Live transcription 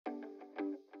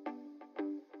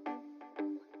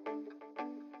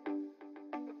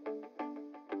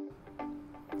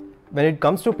When it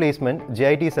comes to placement,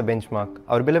 JIT is a benchmark.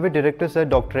 Our beloved director Sir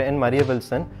Dr. N. Maria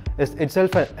Wilson is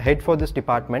itself a head for this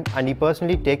department, and he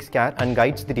personally takes care and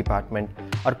guides the department.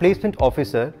 Our placement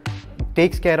officer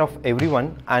takes care of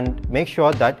everyone and makes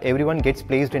sure that everyone gets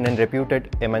placed in reputed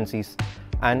MNCs.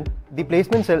 And the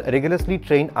placement cell rigorously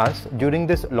train us during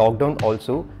this lockdown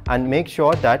also and make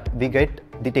sure that we get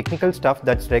the technical stuff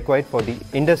that's required for the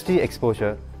industry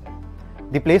exposure.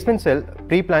 The placement cell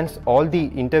pre-plans all the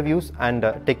interviews and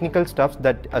technical stuff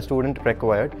that a student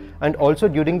required, and also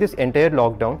during this entire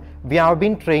lockdown we have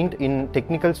been trained in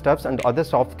technical stuffs and other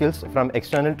soft skills from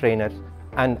external trainers.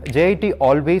 And JIT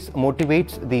always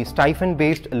motivates the stipend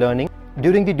based learning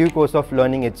during the due course of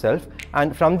learning itself,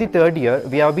 and from the third year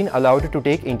we have been allowed to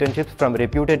take internships from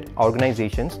reputed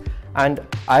organizations, and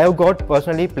I have got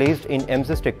personally placed in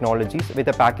MSys Technologies with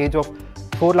a package of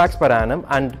 4 lakhs per annum,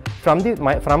 and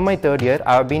from my third year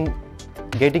I have been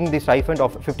getting the stipend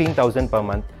of 15,000 per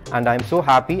month, and I am so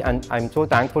happy and I am so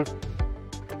thankful